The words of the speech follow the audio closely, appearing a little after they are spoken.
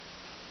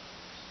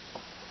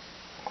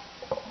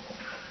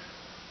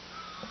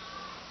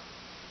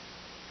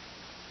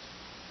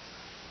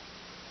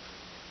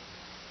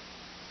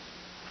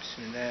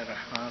Bismillahi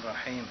r-Rahmani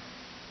r-Raheem.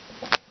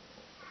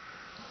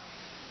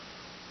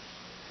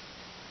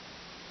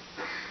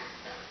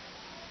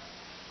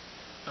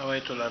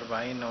 نويت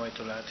الأربعين، نويت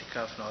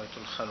الاعتكاف، نويت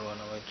الخلوة،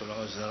 نويت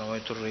العزلة،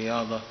 نويت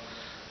الرياضة،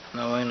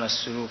 نوينا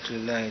السلوك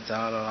لله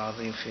تعالى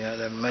العظيم في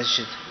هذا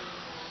المسجد.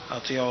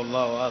 أطيعوا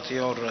الله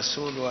وأطيعوا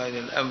الرسول وأولي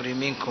الأمر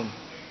منكم.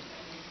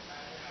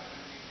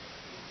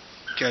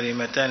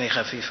 كلمتان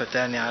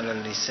خفيفتان على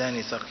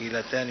اللسان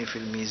ثقيلتان في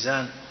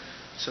الميزان.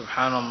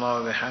 سبحان الله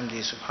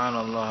وبحمده سبحان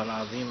الله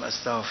العظيم.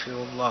 أستغفر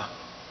الله.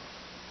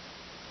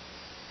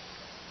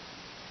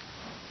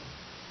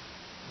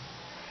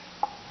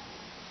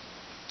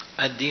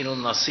 الدين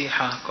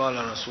النصيحة.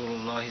 قال رسول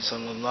الله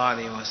صلى الله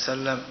عليه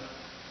وسلم,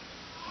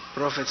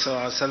 Prophet صلى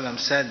الله عليه وسلم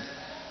said,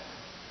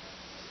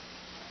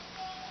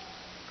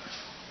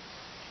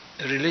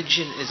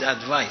 religion is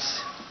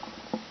advice.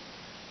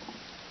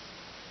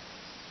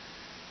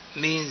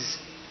 Means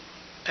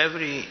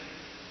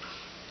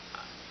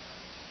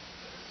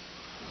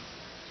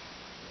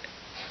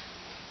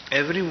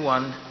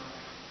everyone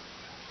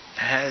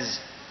has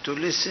to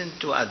listen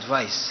to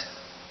advice,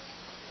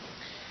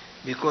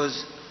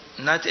 because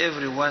not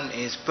everyone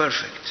is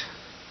perfect,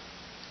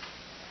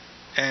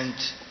 and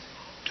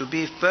to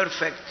be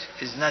perfect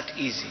is not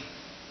easy.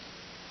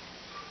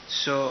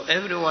 So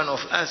every one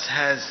of us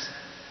has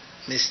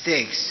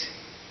mistakes,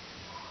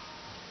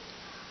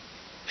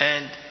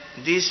 and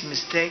these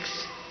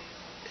mistakes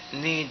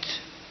need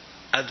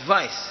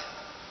advice.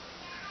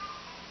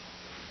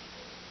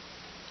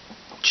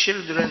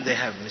 Children, they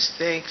have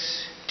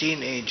mistakes.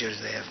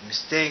 Teenagers, they have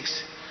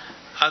mistakes.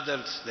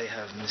 Adults, they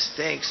have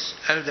mistakes.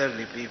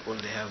 Elderly people,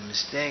 they have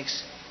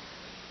mistakes.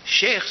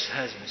 Sheikhs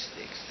has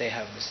mistakes. They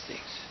have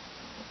mistakes.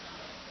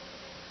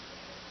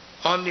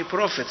 Only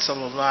Prophet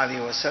sallallahu alaihi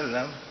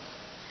wasallam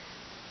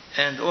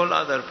and all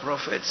other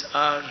prophets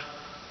are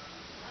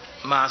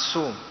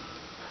ma'soom,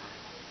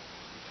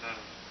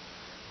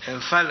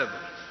 infallible,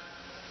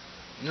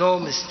 no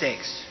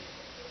mistakes,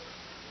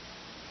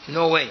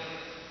 no way.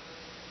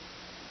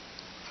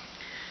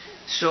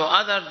 So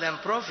other than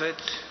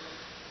prophets,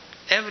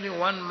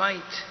 everyone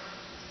might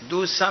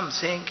do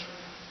something,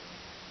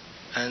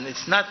 and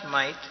it's not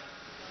might,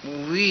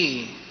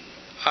 we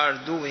are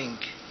doing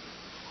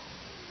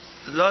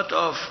a lot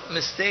of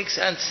mistakes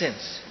and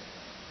sins.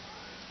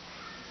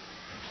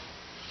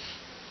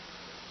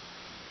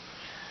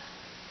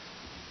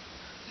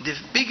 The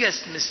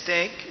biggest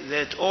mistake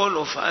that all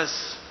of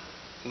us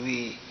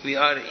we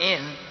are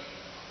in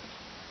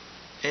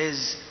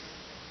is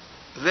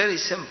very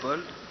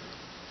simple,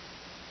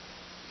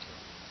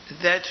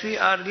 that we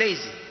are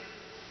lazy.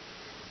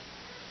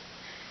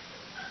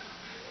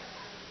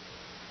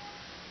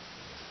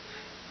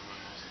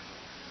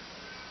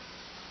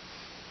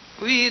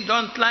 We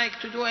don't like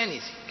to do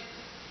anything.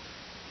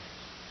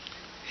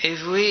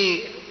 If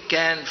we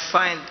can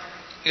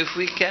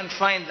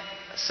find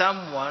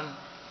someone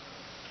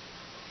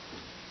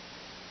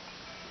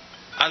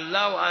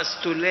allow us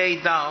to lay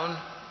down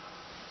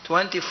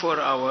 24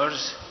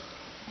 hours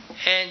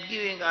and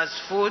giving us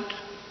food,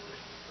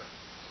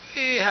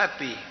 we are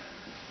happy.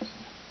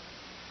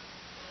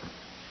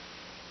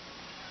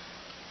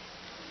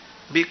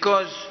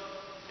 Because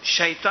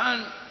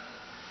shaitan,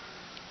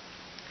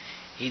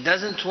 he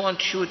doesn't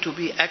want you to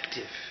be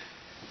active.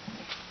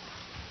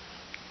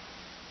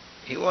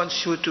 He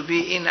wants you to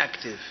be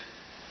inactive.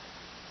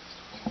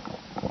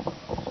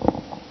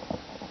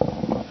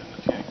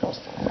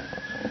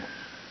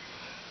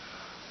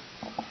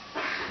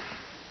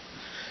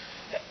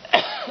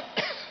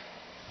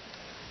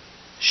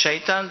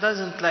 Shaitan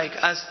doesn't like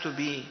us to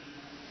be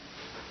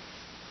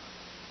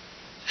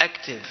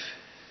active,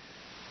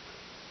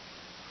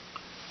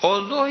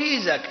 although he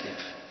is active.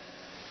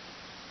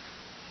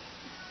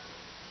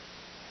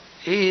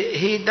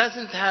 He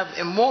doesn't have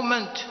a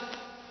moment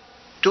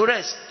to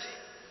rest.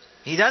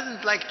 He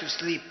doesn't like to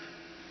sleep.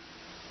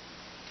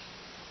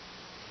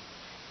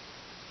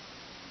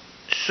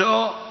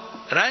 So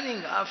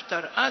running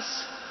after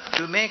us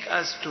to make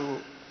us to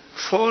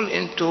fall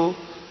into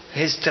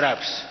his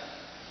traps.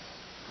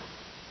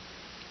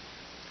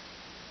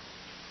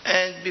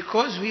 And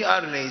because we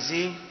are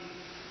lazy,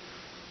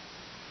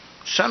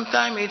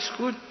 sometimes it's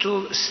good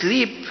to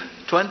sleep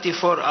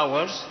 24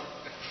 hours,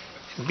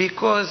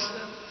 because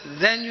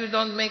then you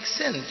don't make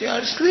sense. You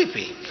are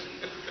sleeping,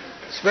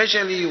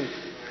 especially you.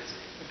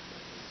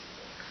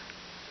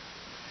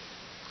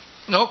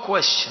 No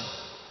question.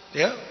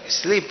 Yeah,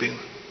 sleeping.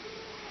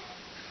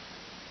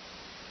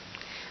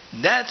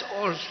 That's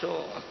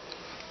also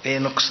a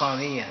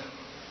nuqsaniya,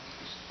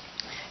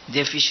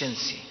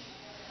 deficiency.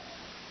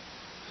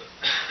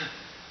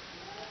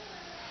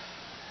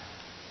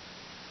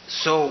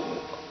 So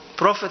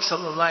Prophet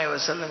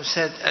ﷺ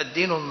said,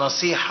 ad-dinu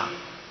nasiha.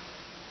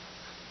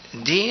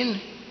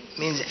 Deen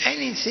means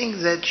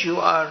anything that you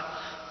are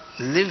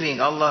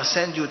living. Allah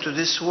sent you to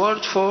this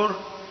world for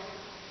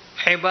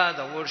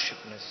ibadah,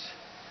 worshipness.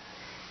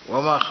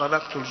 وَمَا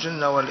خَلَقْتُ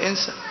الْجِنَّ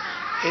وَالْإِنسَ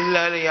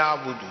إِلَّا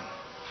لِيَعْبُدُونَ.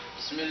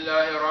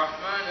 Bismillahi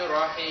r-Rahmani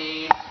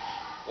r-Raheem.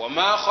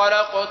 وما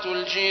خلقت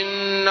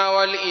الجن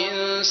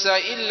والإنس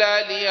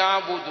إلا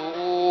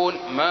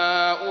ليعبدون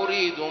ما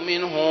أريد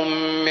منهم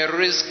من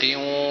رزق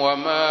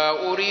وما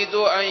أريد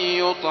أن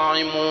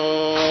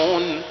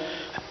يطعمون.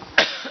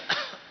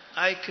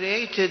 I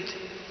created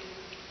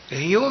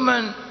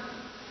human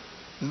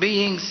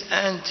beings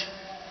and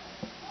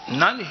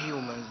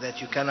non-humans that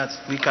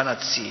we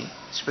cannot see,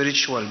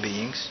 spiritual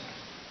beings,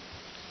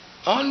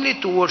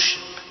 only to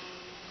worship.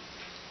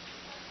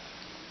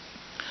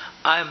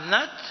 I'm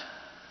not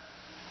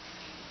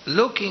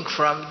looking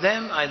from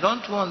them, I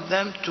don't want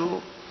them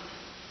to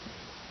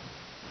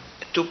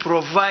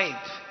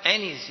provide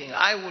anything.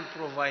 I will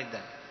provide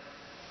them.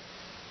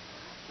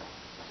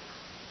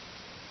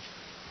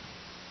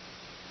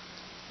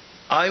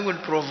 I will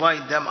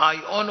provide them. I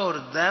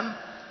honor them.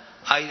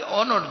 I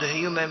honor the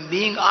human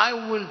being. I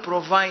will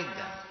provide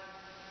them.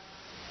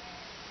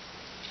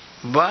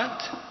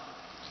 But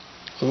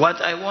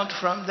what I want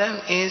from them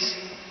is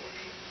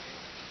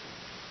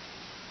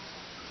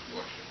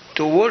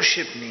to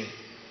worship me.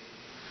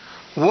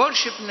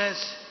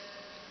 Worshipness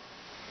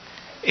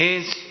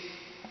is,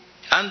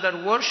 under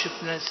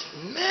worshipness,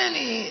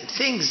 many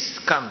things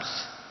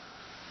comes.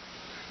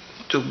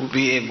 To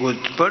be a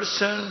good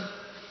person,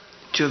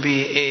 to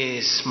be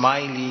a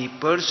smiley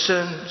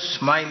person,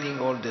 smiling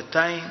all the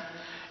time,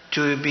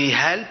 to be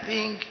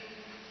helping.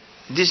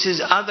 This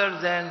is other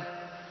than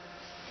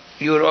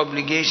your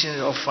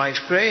obligations of 5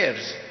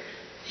 prayers.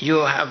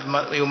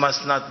 You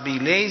must not be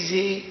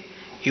lazy.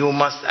 You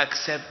must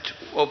accept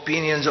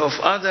opinions of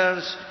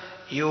others.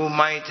 You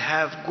might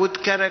have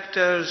good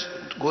characters,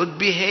 good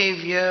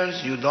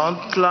behaviors. You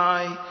don't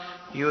lie.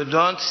 You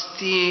don't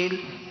steal.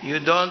 You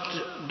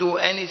don't do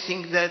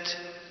anything that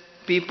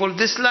people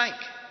dislike.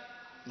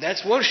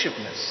 That's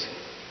worshipness.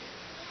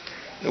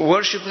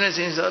 Worshipness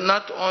is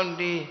not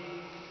only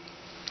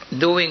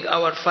doing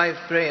our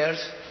 5 prayers.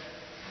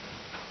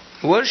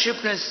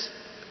 Worshipness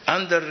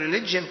under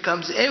religion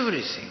comes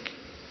everything.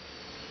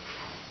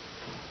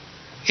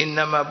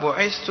 إنما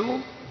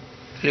بعثت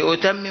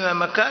لأتمم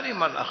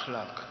مكارم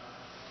الأخلاق.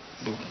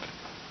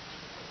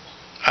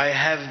 I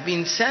have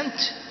been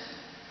sent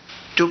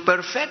to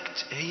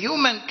perfect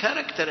human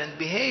character and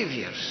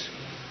behaviors.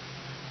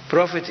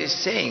 Prophet is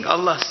saying,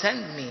 Allah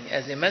sent me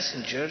as a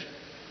messenger,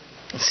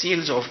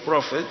 seals of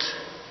prophet,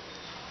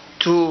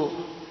 to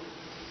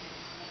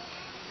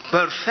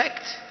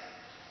perfect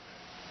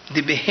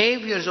the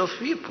behaviors of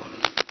people.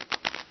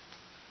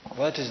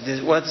 What is this?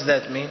 What does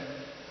that mean?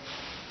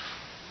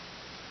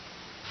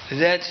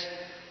 That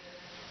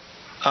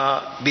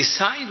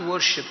beside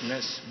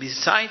worshipness,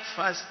 beside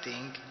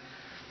fasting,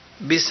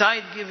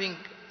 beside giving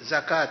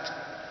zakat,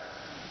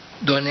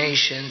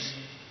 donations,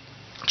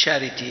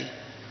 charity,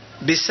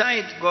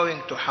 beside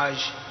going to Hajj,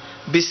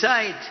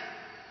 beside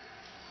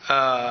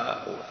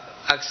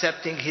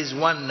accepting His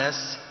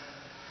oneness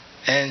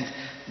and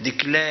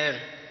declare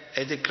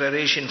a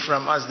declaration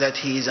from us that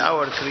He is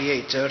our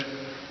Creator,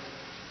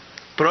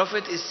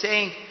 Prophet is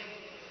saying,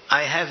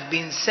 I have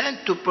been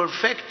sent to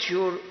perfect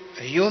your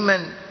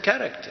human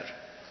character,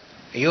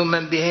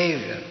 human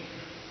behavior.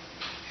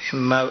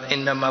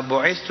 إنما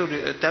بعثت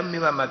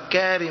لأتمم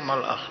مكارم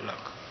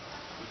الأخلاق.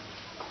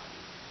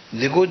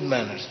 The good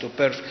manners, to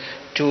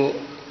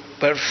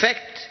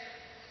perfect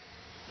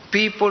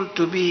people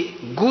to be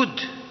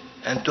good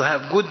and to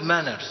have good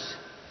manners.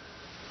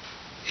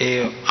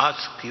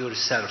 Ask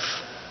yourself,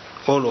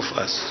 all of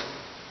us,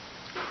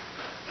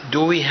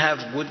 do we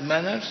have good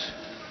manners?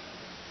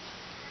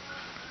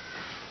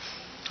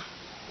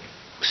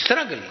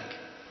 Struggling.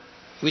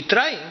 We're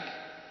trying.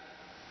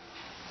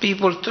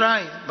 People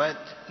try, but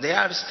they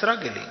are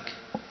struggling.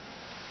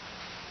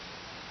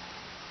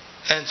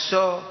 And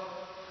so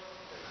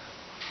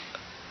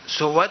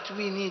what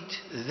we need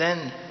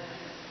then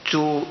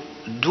to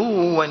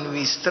do when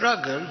we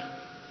struggle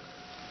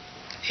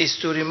is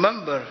to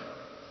remember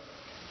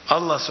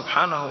Allah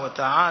subhanahu wa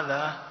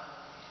ta'ala,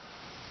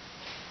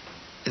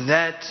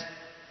 that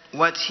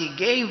what He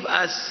gave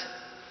us,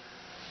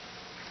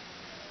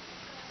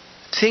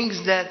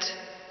 things that,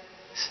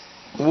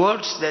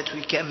 words that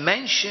we can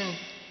mention,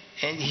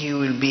 and He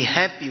will be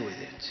happy with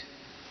it.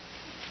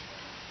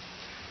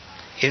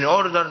 In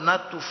order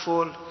not to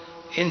fall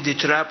in the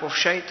trap of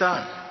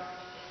shaitan.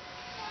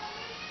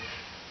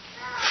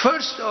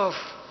 First of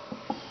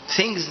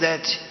things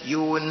that you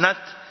will not,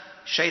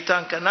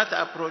 shaitan cannot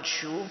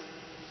approach you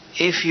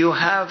if you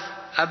have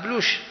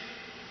ablution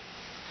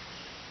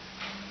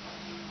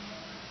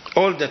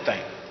all the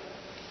time.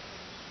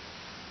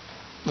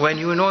 When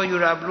you know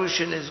your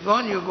ablution is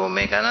gone, you go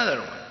make another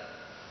one.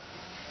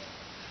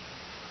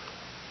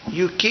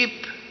 You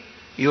keep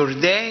your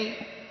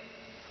day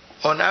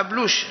on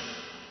ablution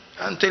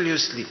until you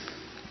sleep.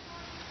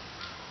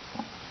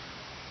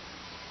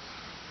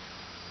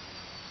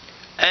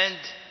 And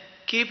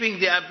keeping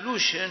the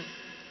ablution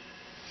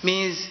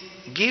means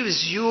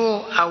gives you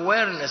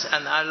awareness,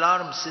 an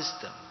alarm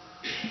system.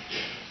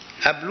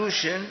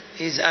 Ablution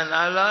is an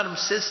alarm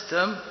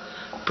system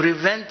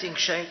preventing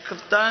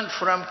shaitan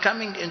from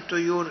coming into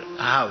your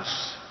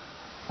house.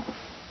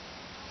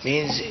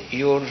 means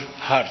your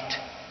heart.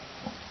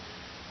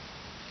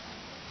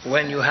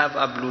 When you have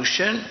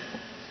ablution,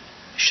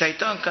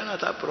 shaitan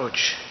cannot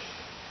approach.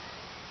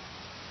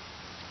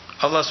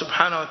 Allah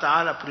subhanahu wa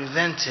ta'ala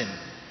prevents him.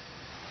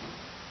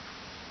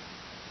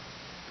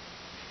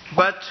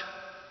 But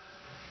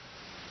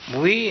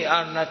we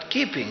are not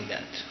keeping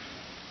that.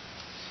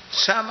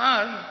 Some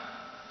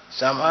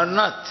are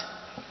not.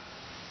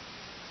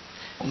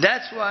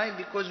 That's why,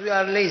 because we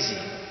are lazy.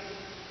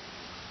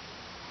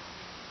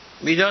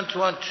 We don't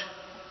want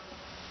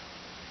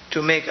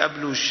to make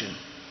ablution.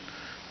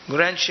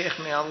 Grand Sheikh,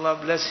 may Allah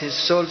bless his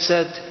soul,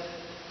 said,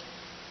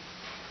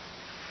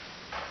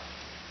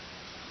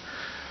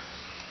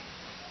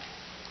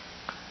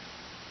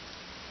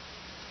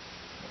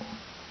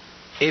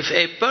 if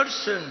a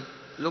person,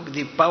 look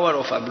the power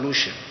of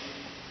ablution,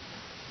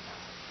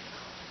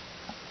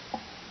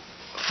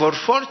 for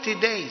 40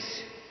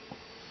 days,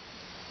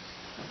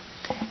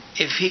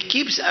 if he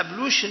keeps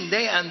ablution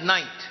day and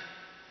night,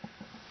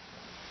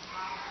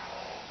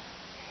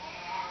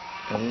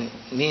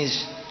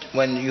 means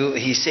when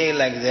he say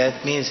like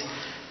that, means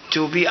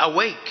to be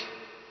awake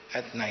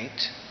at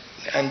night,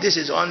 and this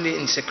is only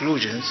in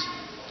seclusions.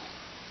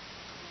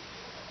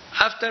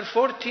 After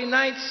 40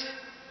 nights,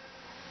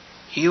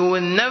 you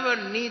will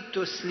never need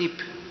to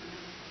sleep.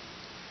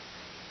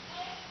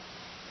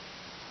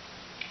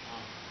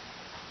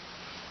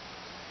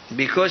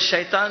 Because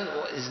shaitan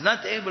is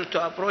not able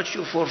to approach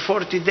you for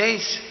 40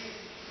 days,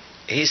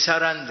 he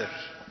surrenders.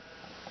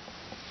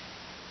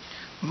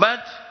 But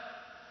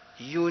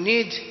you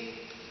need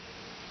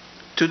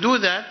to do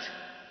that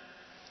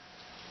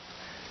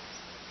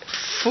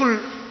full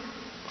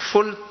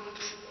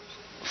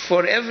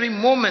for every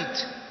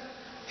moment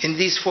in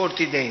these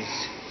 40 days,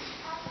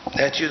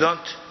 that you don't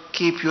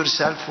keep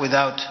yourself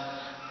without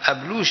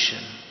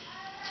ablution.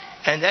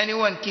 And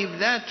anyone keep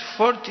that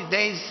 40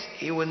 days,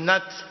 he will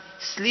not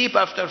sleep.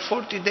 After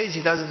 40 days,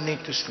 he doesn't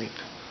need to sleep.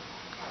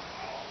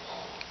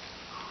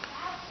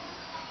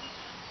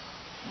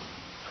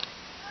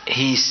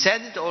 He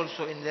said it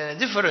also in a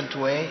different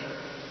way.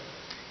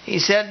 He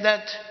said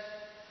that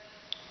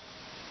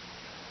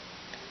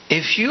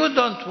if you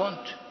don't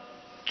want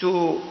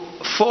to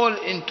fall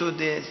into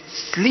the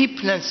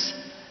sleepless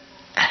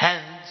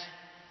hand,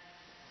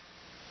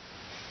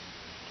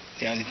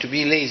 to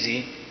be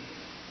lazy,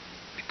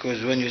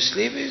 because when you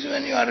sleep is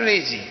when you are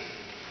lazy,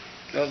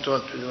 don't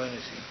want to do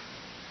anything.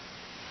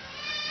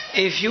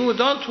 If you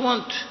don't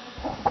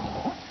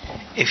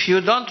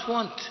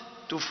want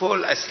to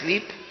fall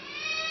asleep,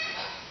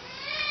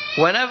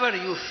 whenever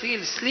you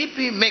feel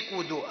sleepy, make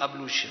wudu,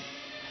 ablution.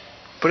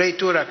 Pray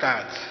 2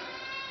 rak'at.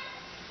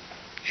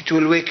 It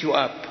will wake you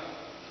up.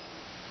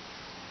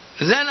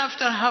 Then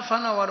after half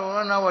an hour or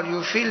 1 hour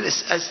you feel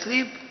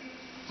asleep,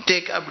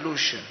 take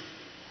ablution.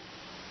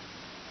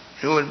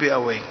 You will be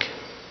awake.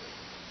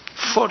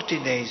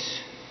 40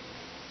 days.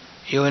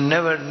 You will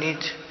never need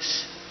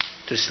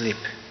to sleep.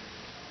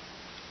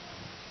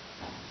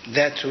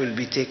 That will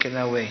be taken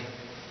away.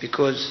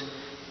 Because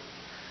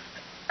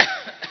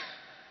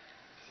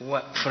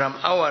from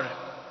our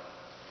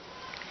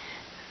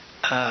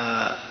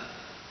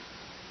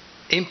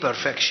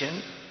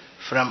imperfection,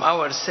 from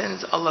our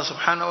sins, Allah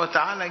subhanahu wa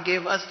ta'ala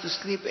gave us to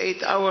sleep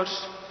 8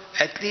 hours.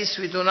 At least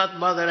we do not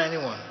bother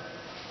anyone.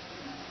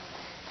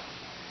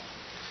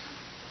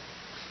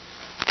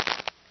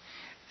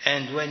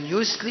 And when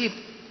you sleep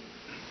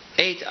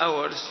 8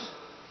 hours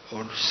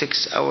or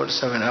 6 hours,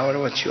 7 hours,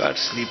 what you are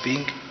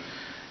sleeping,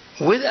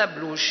 with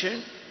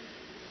ablution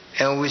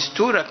and with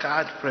 2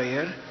 rak'at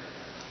prayer,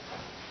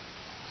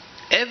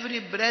 every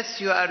breath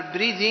you are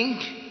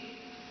breathing,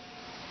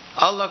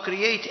 Allah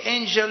create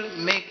angel,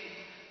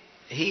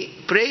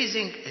 he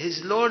praising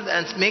his Lord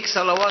and make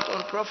salawat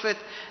on Prophet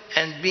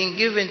and being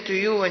given to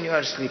you when you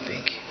are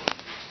sleeping.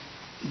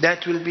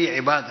 That will be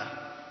ibadah.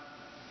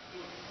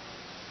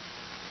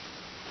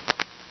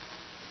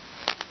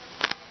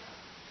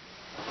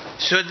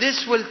 So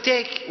this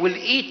will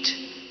eat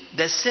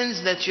the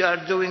sins that you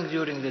are doing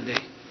during the day.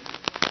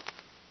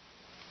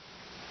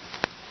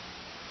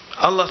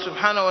 Allah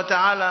subhanahu wa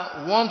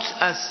ta'ala wants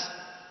us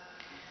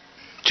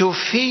to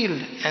feel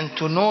and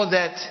to know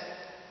that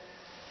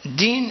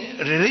deen,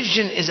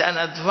 religion is an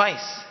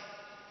advice.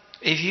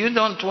 If you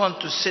don't want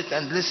to sit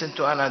and listen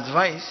to an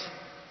advice,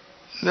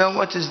 then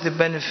what is the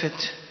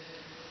benefit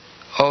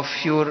of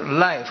your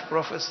life?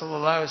 Prophet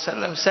sallallahu alaihi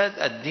wasallam said,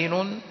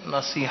 ad-dinun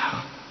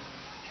nasiha.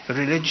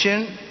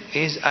 Religion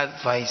is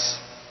advice.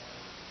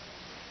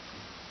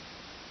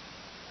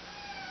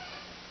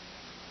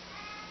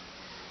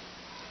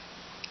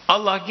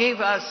 Allah gave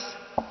us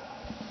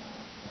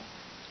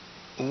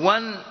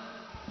one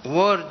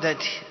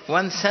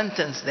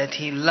sentence that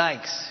He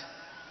likes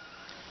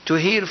to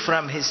hear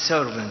from His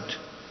servant.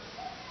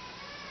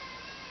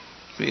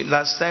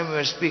 Last time we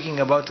were speaking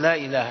about La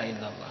ilaha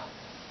illallah.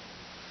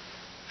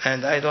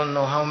 And I don't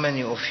know how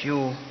many of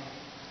you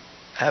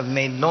have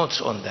made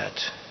notes on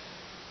that.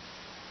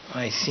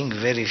 I think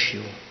very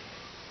few.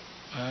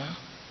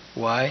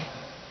 Why?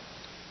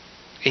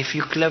 If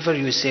you're clever,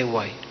 you say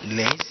why?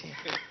 Lazy.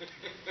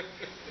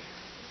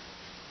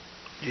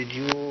 Did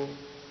you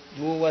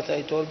do what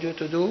I told you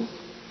to do?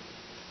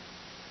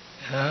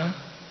 Huh?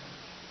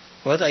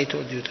 What I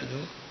told you to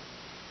do?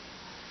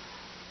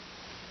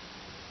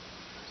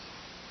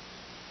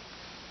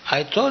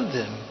 I told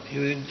them,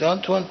 you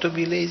don't want to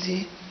be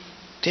lazy?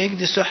 Take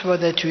the suhbah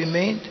that we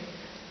made,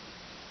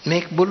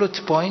 make bullet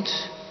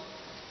points,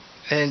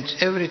 and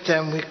every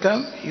time we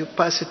come, you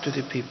pass it to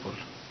the people.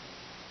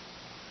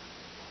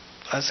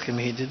 Ask him,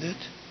 he did it.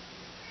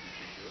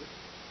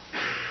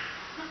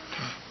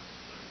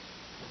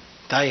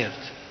 Tired.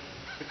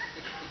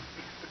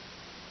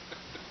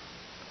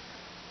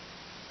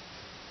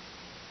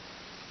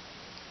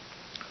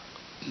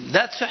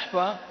 That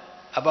suhbah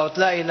about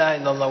La ilaha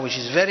illallah, which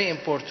is very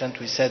important,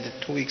 we said it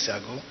 2 weeks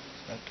ago.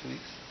 Not 2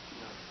 weeks.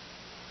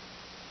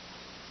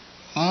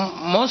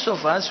 Most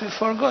of us, we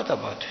forgot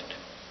about it.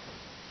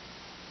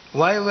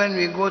 Why when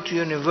we go to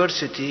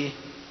university,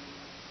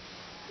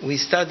 we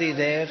study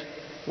there,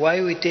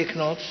 why we take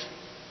notes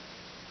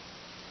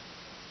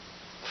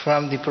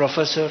from the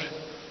professor?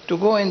 To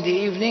go in the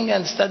evening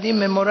and study,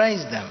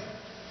 memorize them.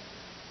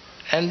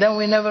 And then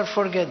we never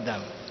forget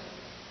them.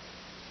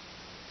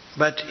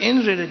 But in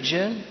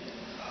religion,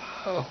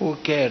 who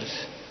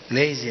cares?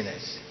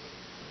 Laziness.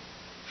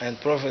 And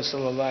Prophet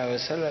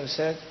ﷺ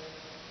said,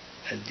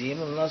 Ad-Deen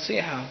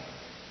al-Nasiha.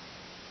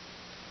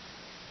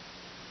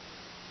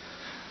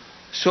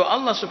 So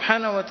Allah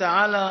subhanahu wa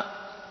ta'ala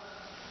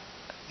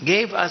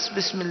gave us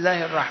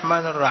Bismillahi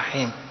ar-Rahmani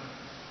ar-Raheem.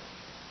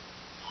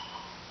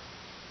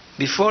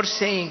 Before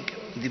saying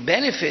the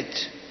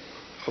benefit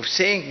of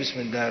saying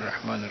Bismillahi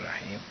ar-Rahmani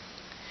ar-Raheem,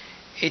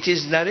 it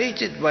is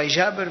narrated by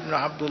Jabir ibn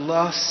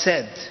Abdullah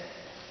said,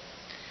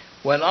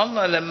 when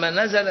Allah لما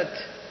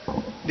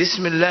نزلت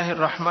Bismillahi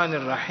ar-Rahmani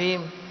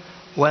ar-Raheem,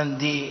 when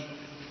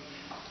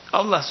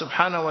Allah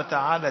subhanahu wa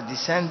ta'ala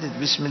descended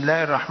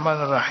Bismillahi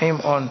ar-Rahmani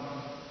ar-Raheem on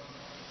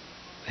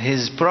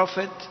His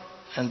Prophet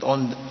and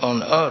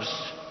on earth.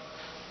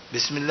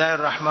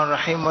 Bismillahi ar-Rahmani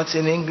ar-Raheem, what's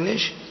in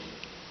English?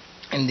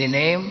 In the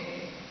name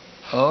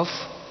of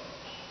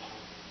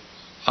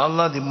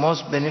Allah, the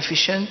most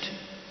beneficent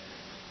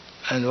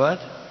and what?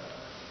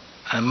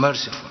 And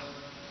merciful.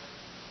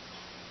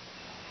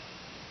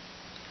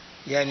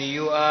 Yani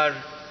you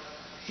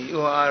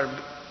are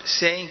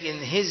saying in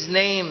His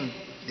name,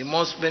 the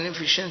most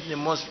beneficent, the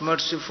most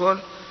merciful,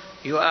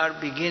 you are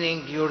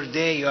beginning your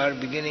day, you are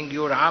beginning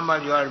your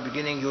amal, you are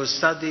beginning your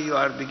study, you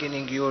are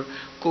beginning your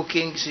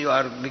cookings, you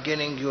are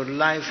beginning your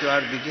life, you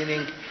are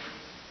beginning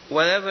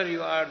whatever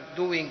you are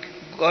doing,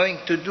 going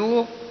to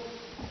do,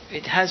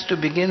 it has to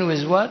begin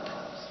with what?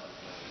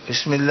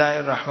 Bismillahi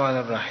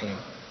ar-Rahmani ar-Rahim.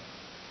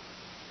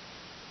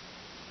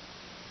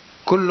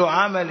 كل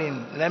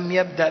عمل لم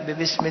يبدأ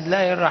ببسم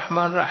الله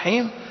الرحمن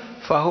الرحيم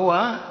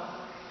فهو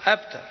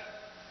أبتر.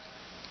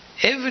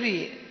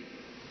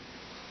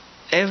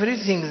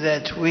 Everything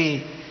that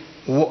we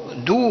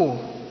do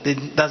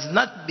that does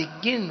not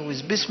begin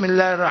with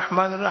Bismillah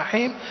ar-Rahman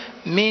ar-Rahim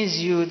means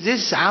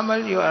this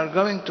amal you are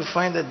going to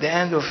find at the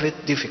end of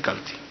it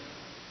difficulty.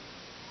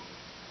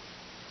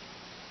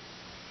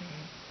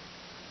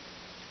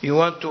 You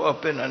want to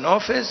open an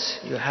office,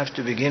 you have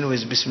to begin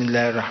with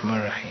Bismillah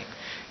ar-Rahman ar-Rahim.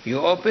 You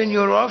open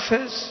your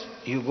office,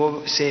 you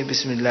go say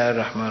Bismillah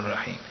ar-Rahman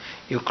ar-Rahim.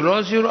 You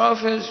close your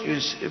office, you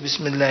say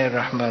Bismillah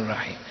ar-Rahman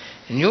ar-Rahim.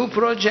 New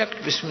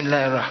project,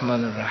 Bismillah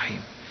ar-Rahman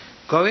ar-Rahim.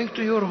 Going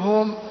to your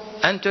home,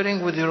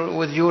 entering with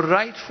your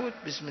right foot,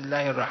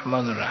 Bismillah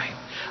ar-Rahman ar-Rahim.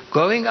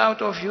 Going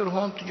out of your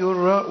home to your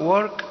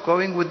work,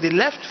 going with the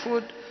left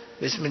foot,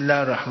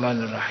 Bismillah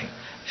ar-Rahman ar-Rahim.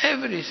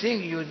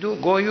 Everything you do,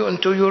 go you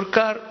into your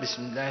car,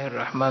 Bismillah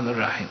ar-Rahman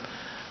ar-Rahim.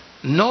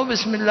 No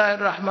Bismillah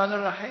ar-Rahman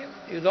ar-Rahim,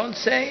 you don't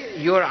say,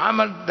 your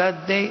amal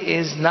that day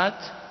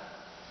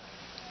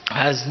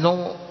has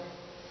no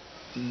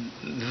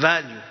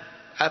value,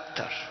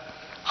 abtar.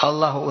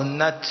 Allah will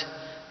not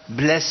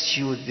bless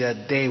you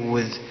that day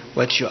with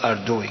what you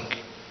are doing.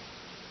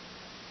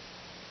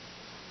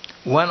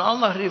 When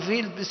Allah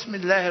revealed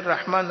Bismillah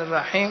ar-Rahman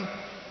ar-Rahim,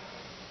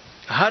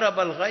 هرب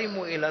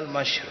الغيم إلى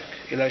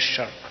المشرق إلى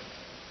الشرق.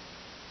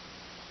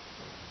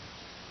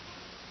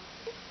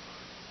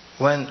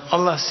 When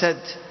Allah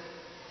said,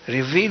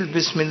 reveal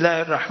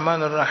Bismillah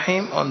ar-Rahman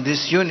ar-Rahim on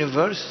this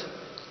universe,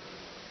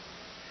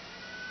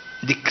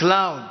 the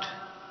cloud.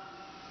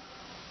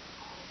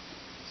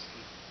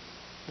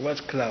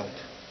 What cloud?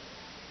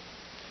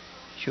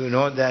 You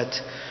know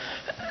that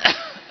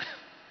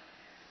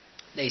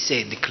they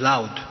say the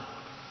cloud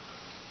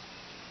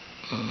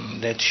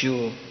that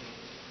you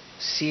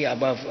see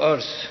above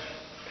earth.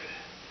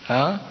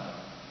 Huh?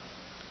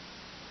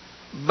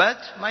 But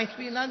might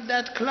be not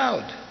that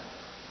cloud.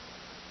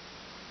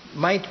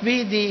 Might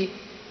be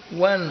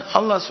when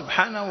Allah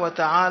subhanahu wa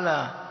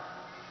ta'ala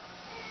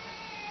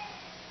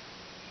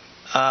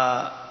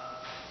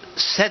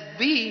said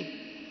be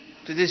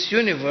to this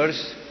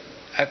universe,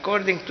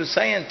 according to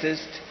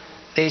scientists,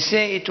 they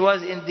say it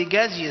was in the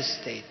gaseous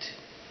state.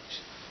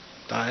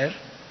 Tahir?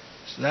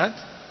 It's not?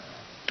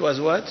 It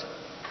was what?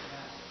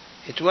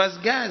 It was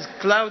gas,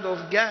 cloud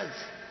of gas.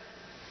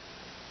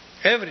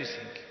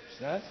 Everything.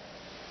 It's not?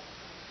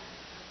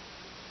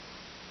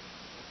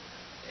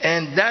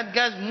 And that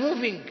gas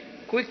moving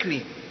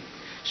quickly.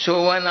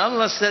 So when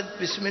Allah said,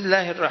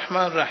 Bismillahi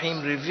r-Rahmani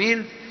r-Rahim,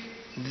 revealed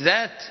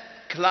that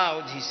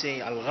cloud, he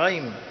say,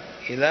 al-Ghaim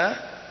ila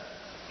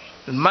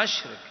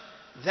al-Mashriq,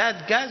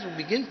 that gas will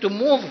begin to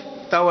move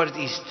toward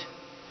east.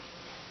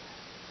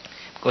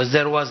 Because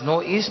there was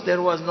no east,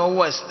 there was no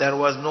west, there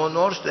was no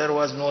north, there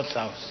was no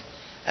south.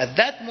 At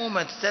that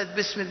moment, said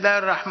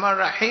Bismillah ar-Rahman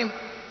ar-Rahim,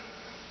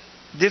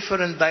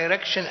 different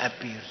direction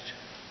appeared.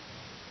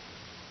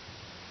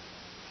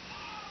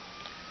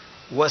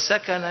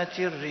 وَسَكَنَتِ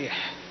الرِّيحِ.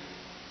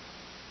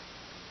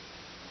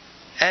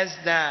 As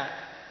the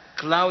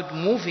cloud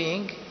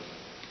moving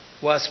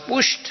was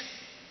pushed,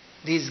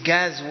 these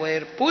gas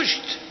were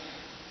pushed,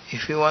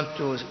 if you want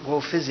to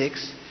go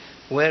physics,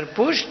 were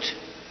pushed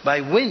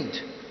by wind,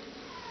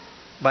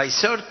 by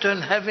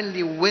certain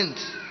heavenly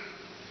winds,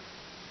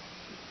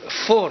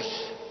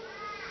 force.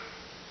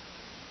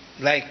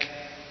 Like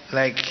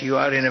you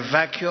are in a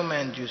vacuum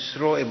and you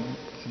throw a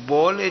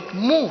ball, it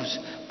moves,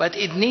 but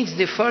it needs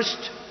the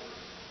first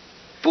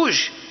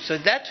push. So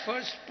that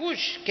first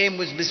push came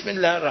with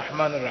Bismillah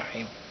ar-Rahman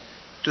ar-Rahim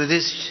to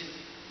this,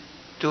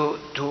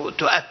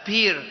 to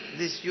appear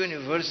this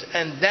universe,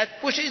 and that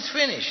push is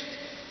finished.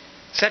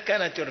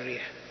 Sakanat al-Rih.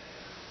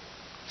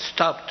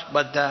 Stopped,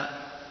 but the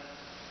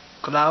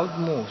cloud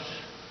moves.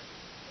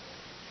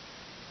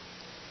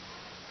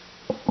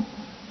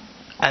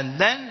 And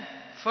then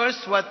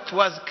first what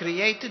was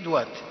created,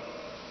 what?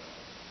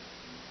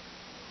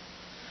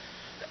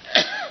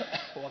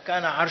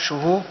 وَكَانَ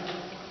عَرْشُهُ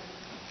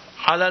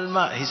عَلَى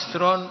الْمَاءِ. His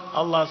throne,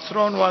 Allah's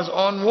throne was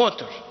on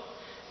water.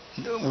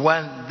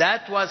 When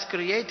that was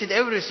created,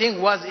 everything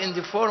was in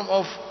the form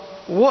of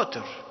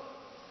water.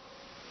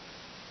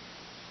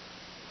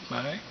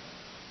 Right?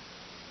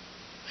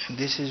 And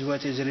this is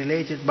what is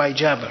related by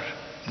Jabir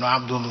ibn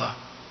Abdullah.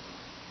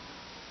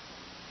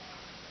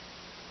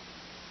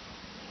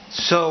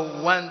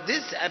 So when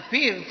this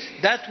appeared,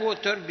 that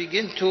water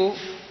began to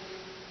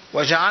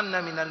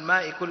وَجَعَلْنَا مِنَ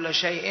الْمَاءِ كُلَّ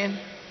شَيْءٍ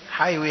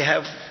حَيٍّ. We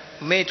have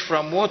made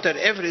from water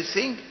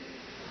everything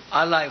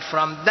alive.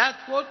 From that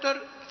water,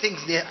 things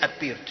they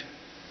appeared.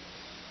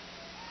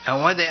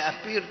 And when they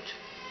appeared,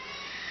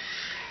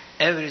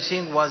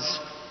 everything was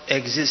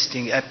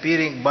existing,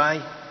 appearing by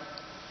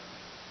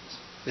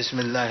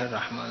Bismillahir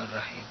Rahmanir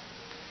Rahim.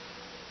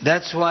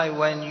 That's why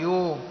when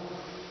you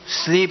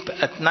sleep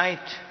at night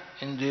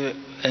in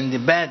the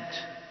bed,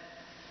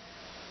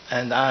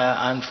 and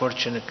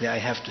unfortunately I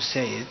have to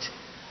say it,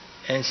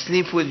 and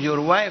sleep with your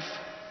wife,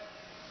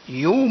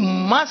 you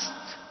must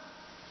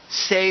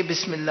say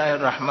Bismillahir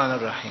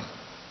Rahmanir Rahim.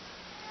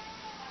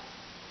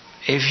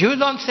 If you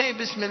don't say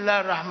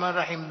Bismillahir Rahmanir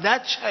Rahim,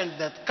 that child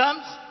that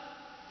comes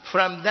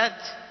from that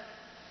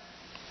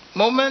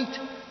moment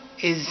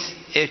is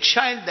a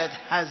child that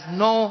has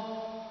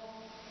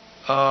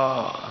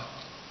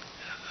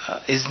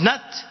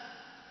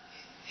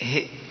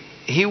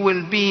he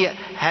will be,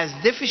 has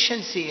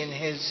deficiency in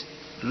his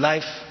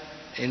life,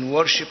 in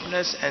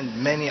worshipness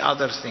and many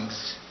other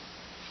things.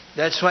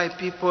 That's why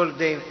people,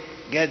 they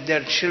get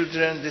their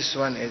children, this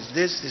one is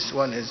this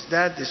one is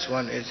that, this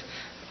one is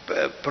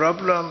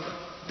problem,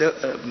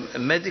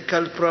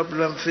 medical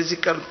problem,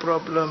 physical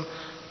problem,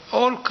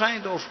 all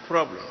kind of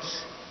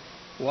problems.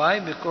 Why?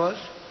 Because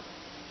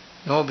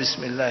no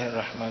Bismillahir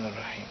Rahmanir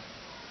Rahim.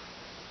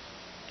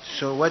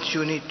 So what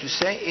you need to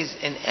say is,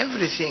 in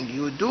everything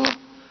you do,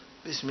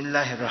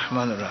 Bismillahir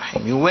Rahmanir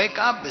Rahim. You wake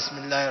up,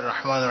 Bismillahir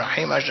Rahmanir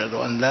Rahim, Ashhadu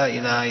an la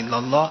ilaha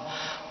illallah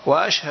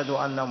wa ashhadu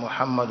anna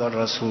Muhammadan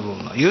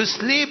Rasulullah. You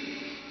sleep,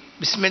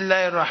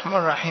 Bismillahir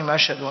Rahmanir Rahim,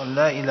 Ashhadu an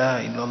la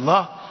ilaha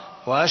illallah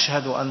wa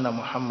ashhadu anna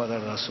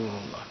Muhammadan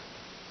Rasulullah.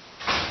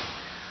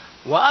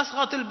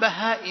 وأصغت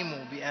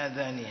البهائم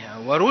بآذانها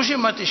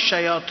ورجمت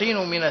الشياطين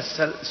من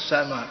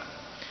السماء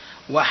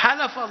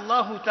وحلف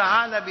الله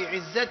تعالى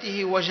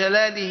بعزته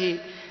وجلاله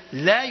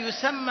لا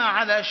يسمى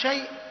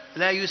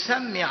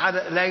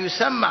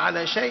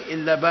على شيء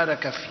إلا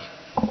بارك فيه.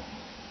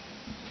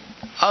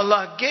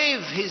 Allah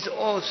gave his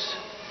oath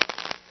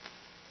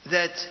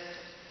that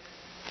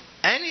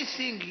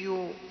anything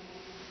you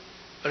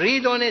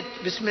read on it,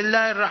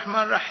 Bismillah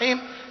ar-Rahman ar-Rahim,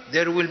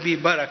 there will be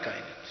barakah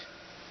in it.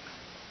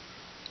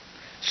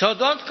 So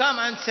don't come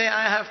and say,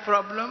 I have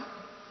problem.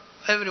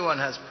 Everyone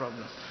has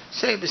problem.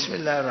 Say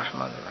Bismillah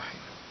ar-Rahman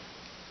ar-Rahim.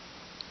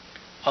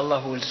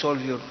 Allah will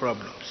solve your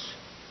problems.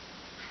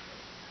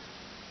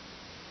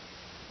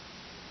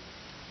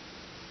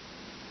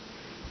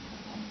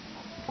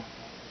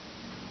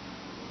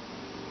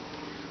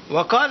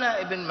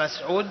 وقال Ibn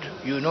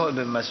Mas'ud, you know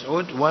Ibn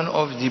Mas'ud, one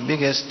of the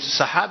biggest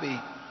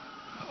Sahabi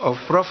of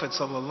Prophet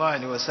sallallahu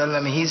alaihi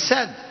wasallam, he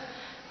said,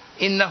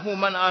 إنه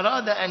من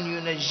أراد أن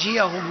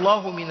ينجيه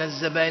الله من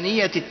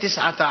الزبانية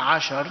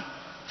 19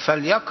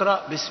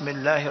 فليقرأ بسم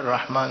الله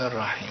الرحمن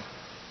الرحيم.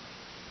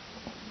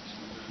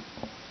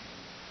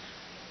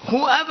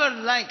 Whoever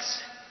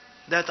likes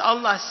that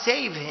Allah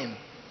save him,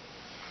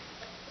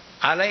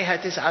 عليها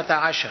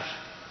 19.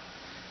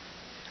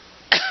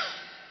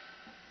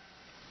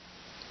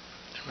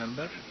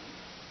 Remember?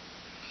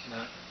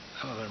 No,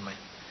 never mind.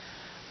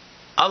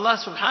 Allah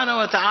subhanahu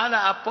wa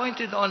ta'ala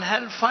appointed on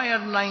hellfire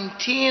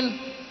 19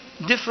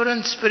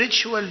 different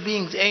spiritual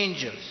beings,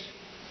 angels.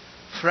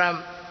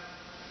 From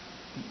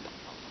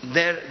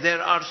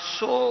there are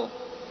so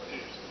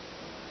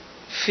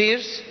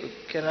fierce, we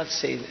cannot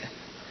say that.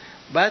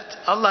 But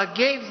Allah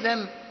gave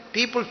them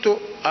people to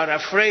are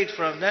afraid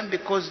from them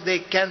because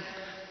they can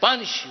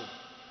punish you.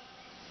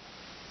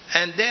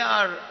 And they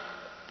are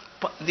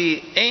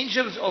the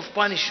angels of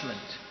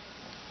punishment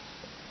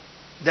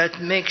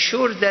that make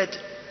sure that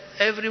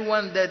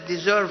everyone that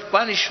deserves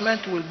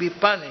punishment will be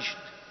punished.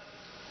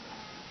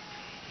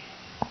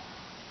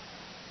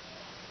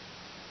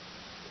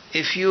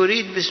 If you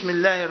read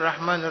Bismillahi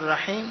r-Rahmani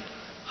r-Raheem,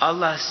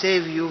 Allah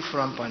save you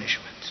from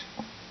punishment.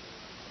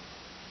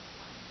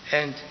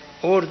 And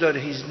order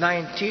his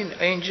 19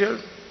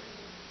 angels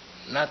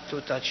not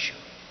to touch you.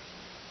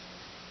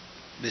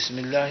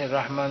 Bismillahi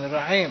r-Rahmani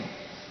r-Raheem.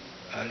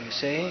 Are you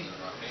saying?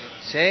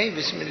 Say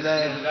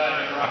Bismillahi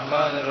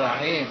r-Rahmani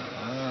r-Raheem.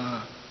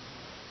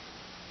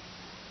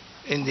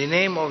 In the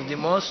name of the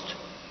most,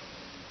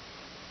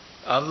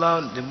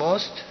 Allah the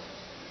most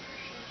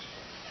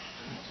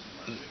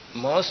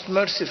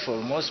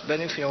merciful, most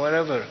beneficent,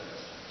 whatever.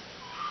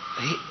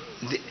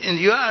 And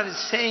you are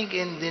saying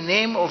in the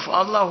name of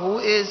Allah who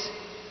is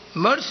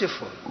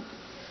merciful.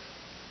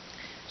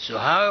 So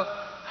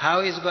how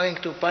is going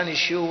to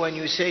punish you when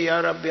you say, Ya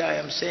Rabbi, I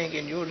am saying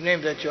in your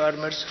name that you are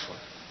merciful.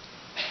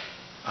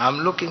 I'm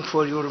looking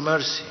for your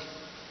mercy.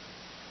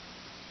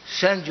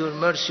 Send your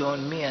mercy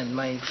on me and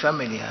my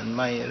family and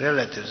my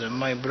relatives and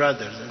my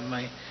brothers and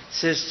my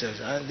sisters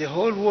and the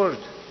whole world.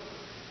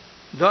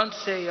 Don't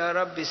say, Ya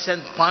Rabbi,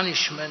 send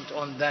punishment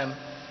on them,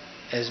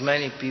 as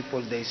many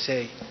people they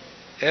say,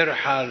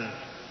 irhal,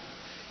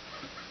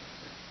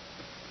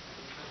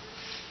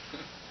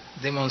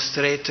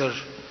 demonstrator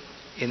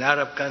in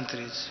Arab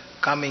countries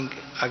coming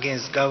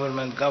against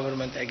government,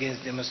 government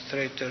against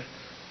demonstrator,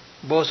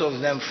 both of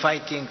them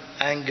fighting,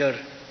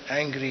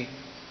 angry.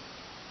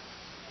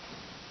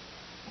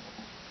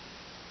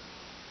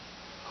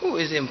 Who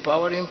is in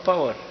power? In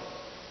power.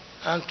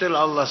 Until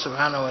Allah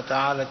subhanahu wa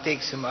ta'ala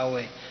takes him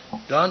away.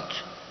 Don't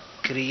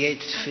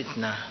create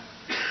fitna.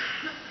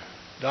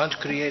 Don't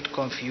create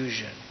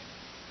confusion.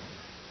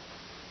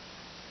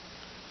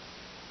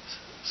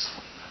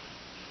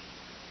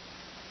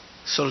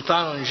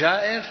 Sultanun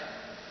Jair,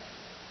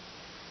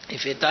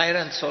 if a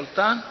tyrant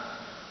sultan,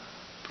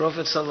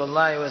 Prophet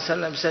sallallahu alaihi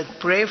wasallam said,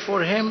 pray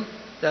for him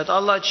that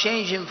Allah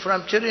change him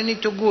from tyranny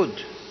to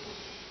good.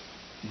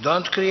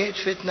 Don't create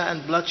fitna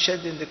and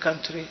bloodshed in the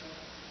country.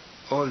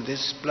 All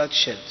this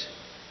bloodshed.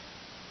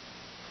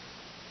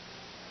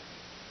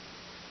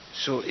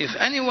 So if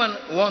anyone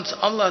wants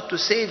Allah to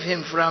save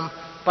him from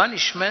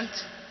punishment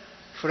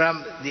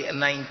from the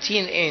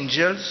 19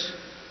 angels,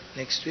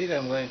 next week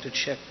I'm going to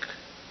check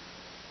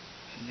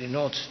the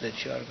notes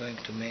that you are going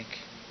to make.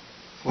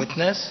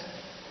 Witness?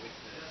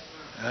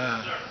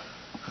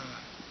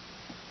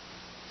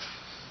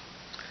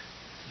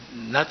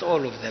 Not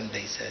all of them,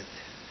 they said.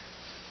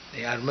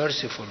 They are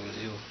merciful with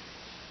you.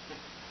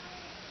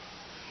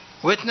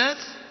 Witness?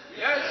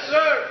 Yes,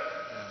 sir.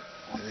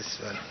 This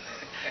one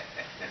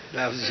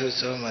loves you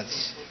so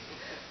much.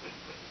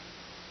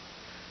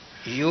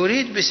 You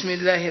read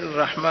Bismillahi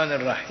r-Rahmani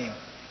r-Raheem.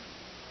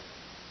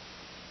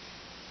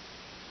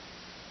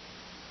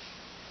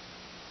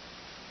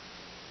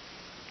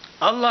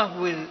 Allah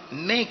will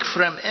make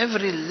from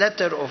every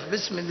letter of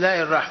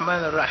Bismillahi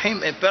r-Rahmani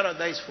r-Raheem a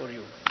paradise for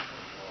you.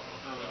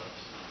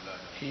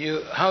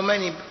 How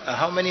many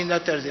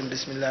letters in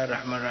Bismillahi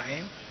r-Rahmani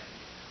r-Raheem?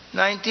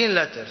 19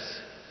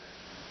 letters.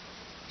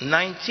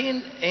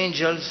 19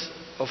 angels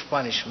of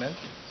punishment.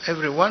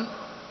 Everyone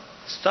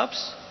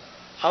stops.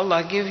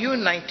 Allah give you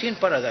 19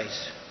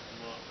 paradise.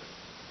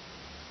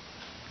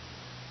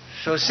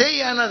 So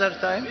say another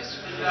time.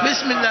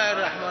 Bismillah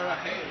ar-Rahman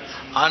ar-Rahim.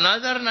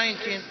 Another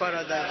 19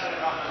 paradise.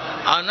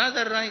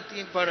 Another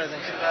 19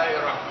 paradise.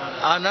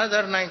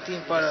 Another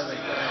 19 paradise.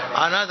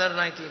 Another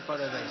 19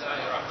 paradise.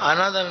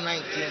 Another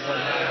 19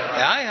 paradise.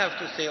 I have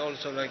to say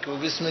also like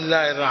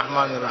Bismillah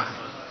ar-Rahman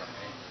ar-Rahim.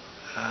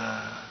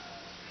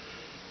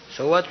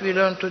 So what we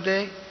learned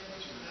today?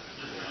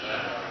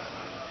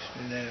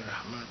 Bismillah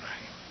ar-Rahman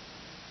ar-Rahim.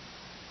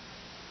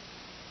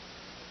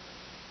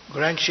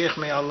 Grand Sheikh,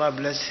 may Allah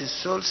bless his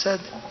soul,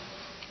 said,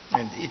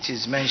 and it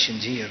is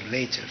mentioned here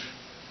later.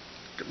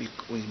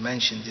 We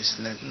mentioned this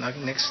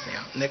next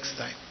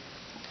time.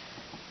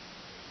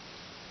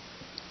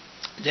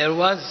 There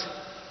was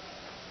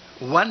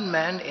one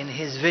man in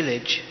his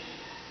village.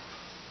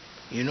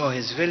 You know,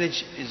 his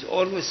village is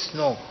always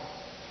snow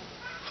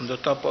on the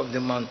top of the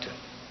mountain.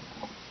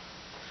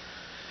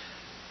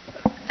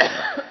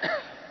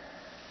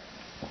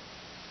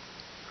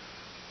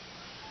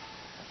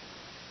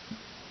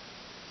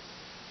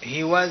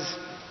 He was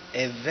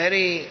a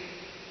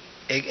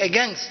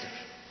gangster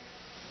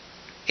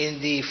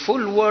in the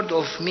full word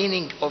of the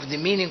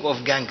meaning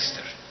of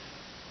gangster.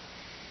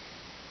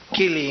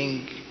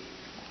 Killing,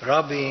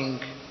 robbing,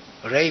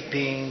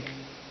 raping,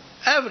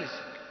 everything.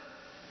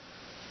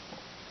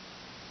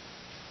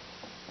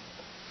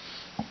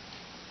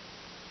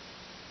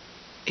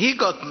 he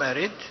got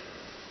married.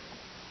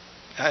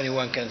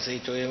 Anyone can say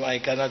to him, I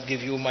cannot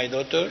give you my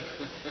daughter.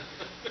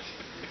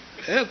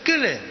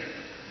 Kill him.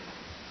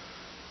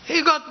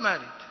 He got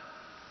married.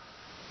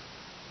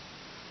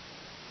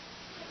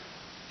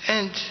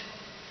 And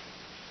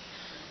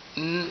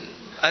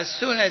as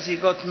soon as he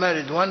got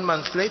married, 1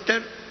 month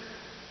later,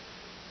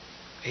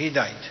 he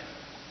died.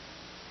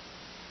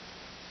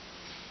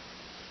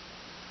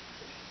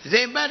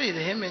 They buried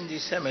him in the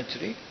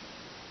cemetery.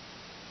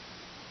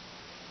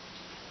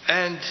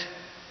 And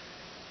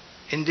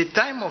in the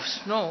time of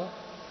snow,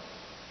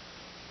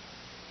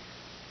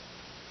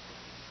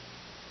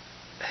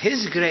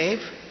 his grave,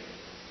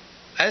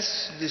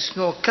 as the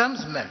snow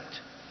comes,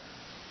 melt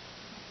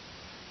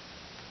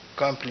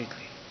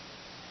completely.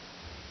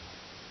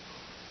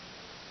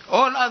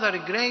 All other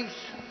graves,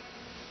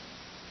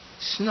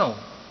 snow.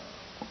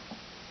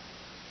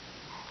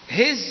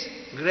 His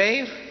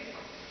grave,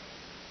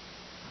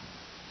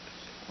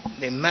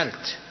 they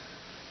melt.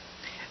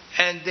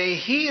 And they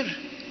hear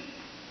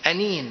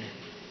Aneen,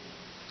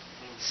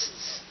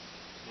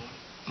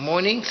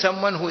 mourning.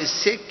 Someone who is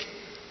sick,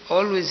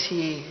 always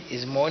he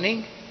is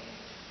mourning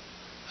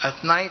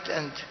at night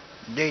and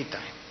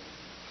daytime.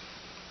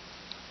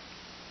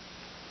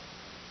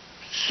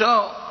 So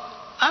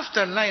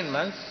after 9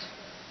 months,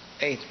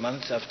 8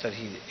 months after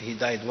he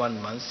died,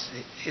 1 month,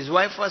 his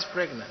wife was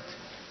pregnant.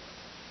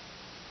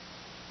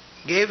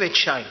 Gave a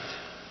child,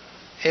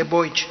 a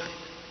boy child.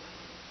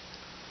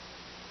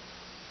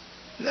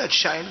 That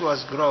child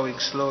was growing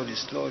slowly,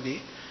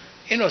 slowly.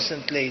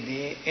 Innocent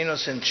lady,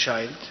 innocent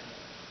child.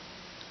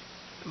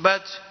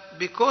 But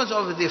because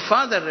of the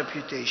father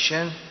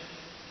reputation,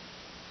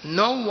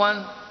 no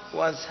one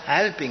was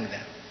helping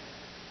them.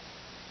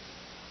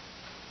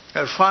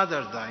 Her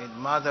father died,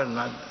 mother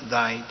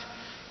died.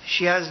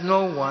 She has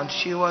no one.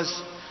 She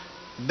was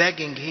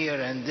begging here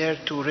and there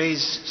to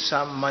raise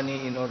some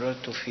money in order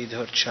to feed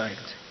her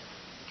child.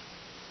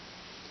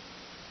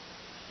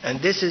 And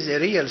this is a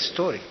real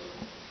story.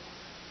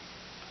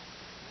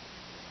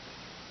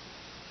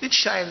 The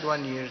child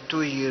 1 year,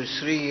 2 years,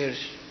 3 years,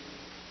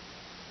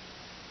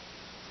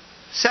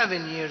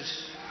 7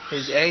 years,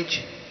 his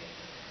age.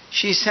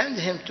 She sent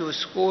him to a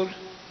school.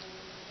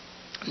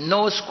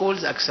 No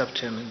schools accept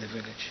him in the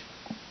village.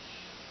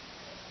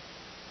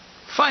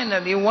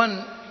 Finally,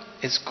 one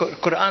is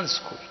Quran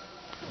school,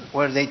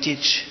 where they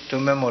teach to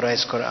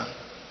memorize Quran.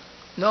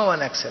 No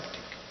one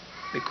accepting,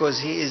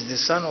 because he is the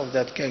son of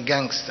that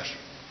gangster.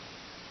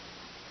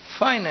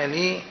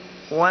 Finally,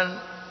 one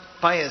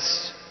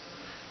pious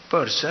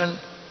person,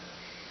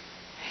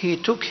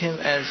 he took him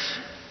as,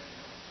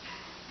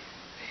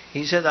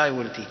 he said, I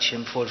will teach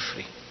him for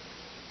free.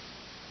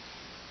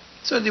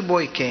 So the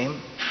boy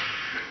came,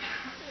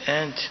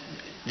 and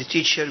the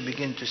teacher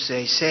began to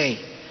say,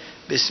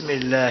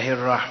 Bismillahi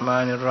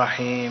r-Rahmani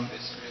r-Raheem,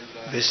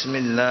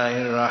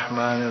 Bismillahi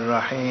r-Rahmani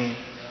r-Rahim,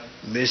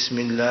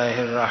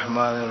 Bismillahi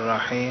r-Rahmani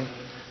r-Rahim,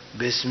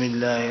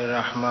 Bismillahi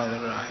r-Rahmani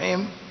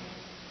r-Rahim,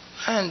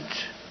 and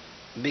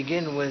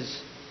begin with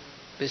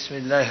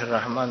Bismillahi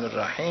r-Rahmani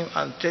r-Rahim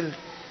until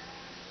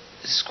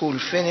school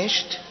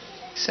finished.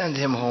 Send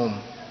him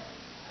home.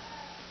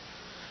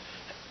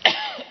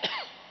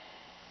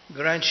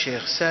 Grand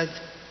Sheikh said,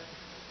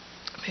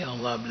 may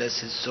Allah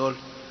bless his soul,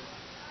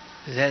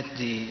 that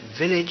the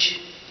village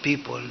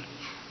people,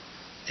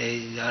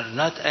 they are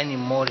not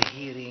anymore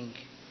hearing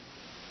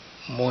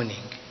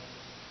mourning.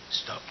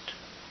 Stopped.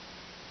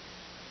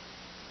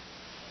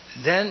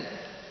 Then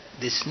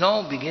the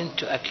snow began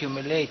to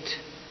accumulate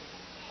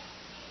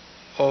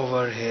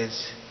over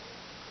his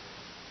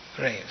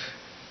grave.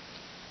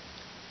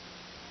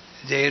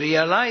 They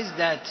realized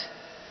that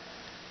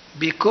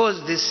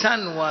because the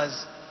son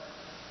was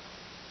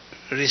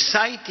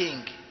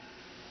reciting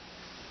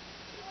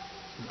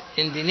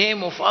in the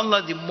name of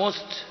Allah, the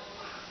most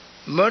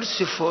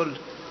merciful,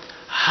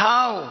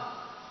 how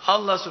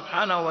Allah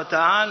subhanahu wa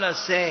ta'ala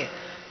say,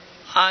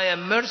 I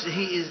am mercy,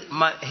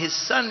 his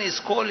son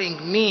is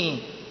calling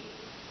me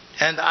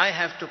and I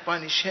have to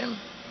punish him.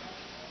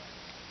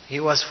 He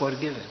was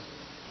forgiven.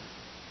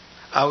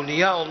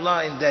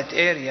 Awliyaullah in that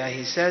area,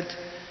 he said,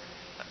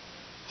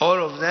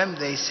 all of them,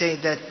 they say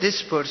that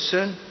this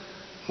person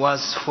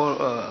was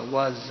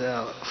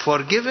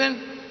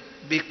forgiven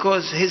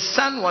because his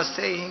son was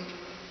saying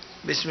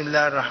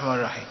Bismillah ar-Rahman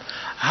ar-Rahim.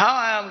 How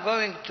I am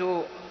going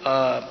to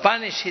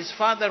punish his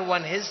father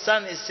when his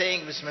son is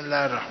saying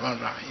Bismillah ar-Rahman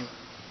ar-Rahim?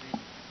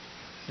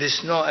 The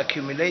snow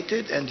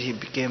accumulated and he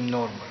became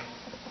normal.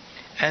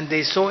 And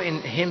they saw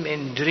him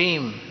in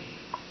dream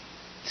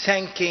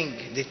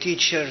thanking the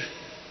teacher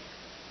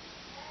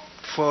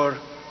for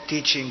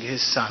teaching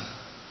his son.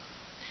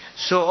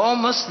 So all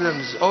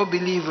Muslims, all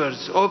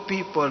believers, all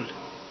people,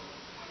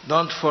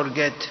 don't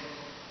forget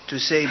to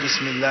say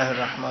Bismillah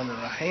ar-Rahman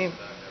ar-Rahim.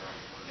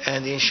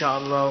 And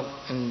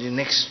inshallah, in the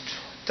next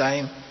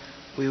time,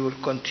 we will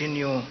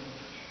continue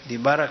the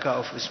barakah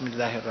of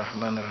Bismillah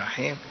ar-Rahman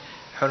ar-Rahim.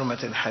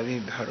 Hurmat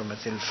al-Habib,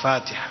 Hurmat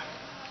al-Fatiha.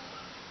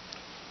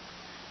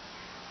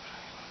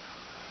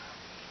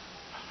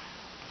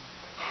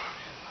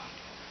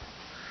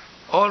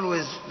 All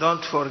always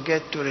don't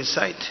forget to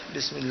recite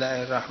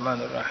Bismillahi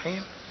r-Rahmani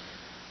r-Raheem.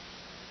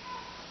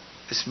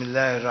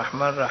 Bismillahi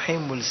r-Rahmani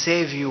r-Raheem will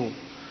save you,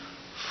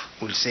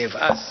 will save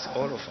us,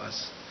 all of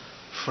us,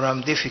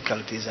 from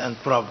difficulties and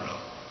problems.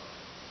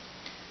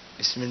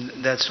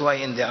 That's why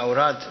in the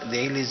awrad,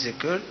 daily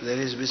zikr, there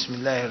is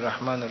Bismillahi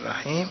r-Rahmani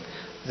r-Raheem,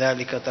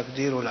 ذَلِكَ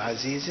تَقْدِيرُ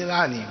الْعَزِيزِ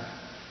الْعَلِيمِ.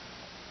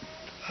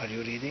 Are you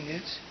reading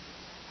it?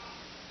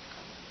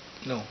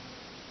 No.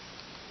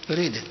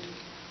 Read it.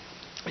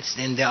 It's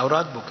in the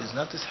awrad book, it's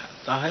not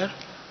Tahir?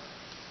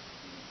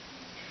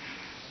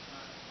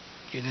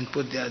 You didn't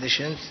put the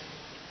additions?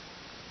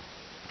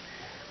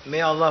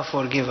 May Allah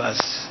forgive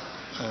us.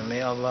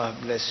 May Allah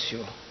bless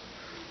you.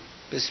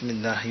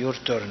 Bismillah, your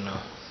turn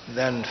now.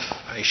 Then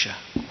Aisha.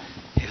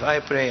 If I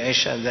pray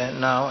Aisha then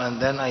now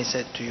and then I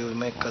said to you,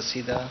 make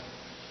qasida,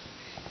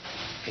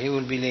 he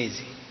will be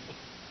lazy.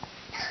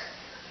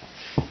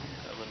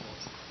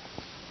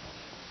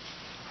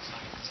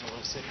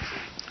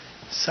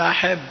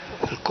 Sahib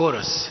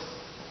al-chorus.